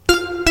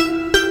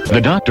The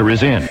doctor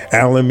is in.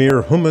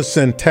 Amir, Hummus,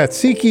 and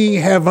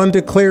Tzatziki have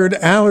undeclared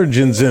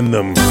allergens in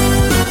them.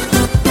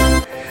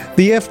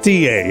 The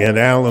FDA and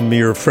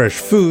Amir Fresh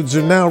Foods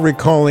are now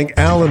recalling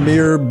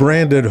Amir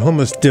branded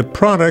hummus dip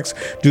products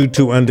due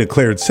to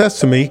undeclared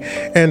sesame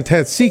and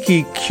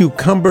Tzatziki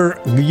cucumber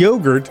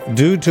yogurt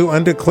due to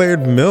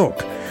undeclared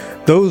milk.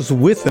 Those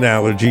with an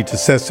allergy to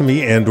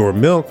sesame and or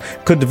milk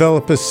could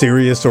develop a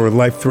serious or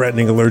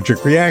life-threatening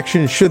allergic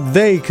reaction should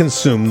they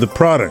consume the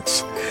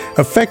products.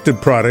 Affected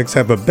products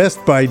have a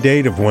best-by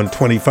date of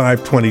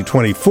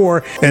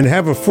 1/25/2024 and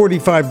have a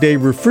 45-day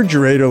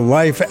refrigerator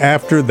life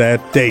after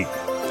that date.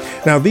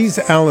 Now, these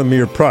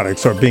Amir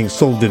products are being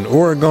sold in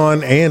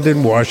Oregon and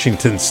in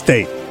Washington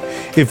State.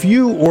 If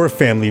you or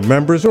family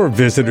members or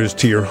visitors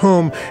to your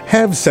home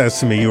have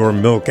sesame or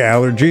milk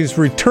allergies,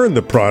 return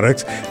the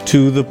products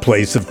to the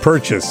place of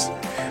purchase.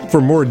 For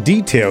more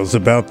details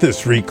about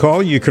this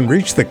recall, you can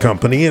reach the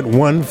company at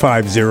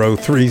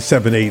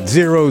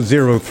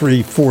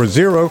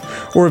 1-503-780-0340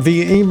 or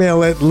via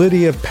email at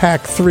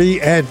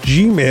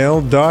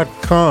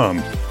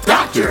lydiapack3@gmail.com.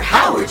 Dr.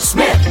 Howard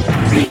Smith,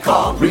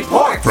 Recall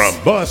Report. From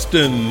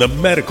Boston, the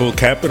medical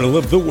capital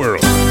of the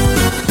world.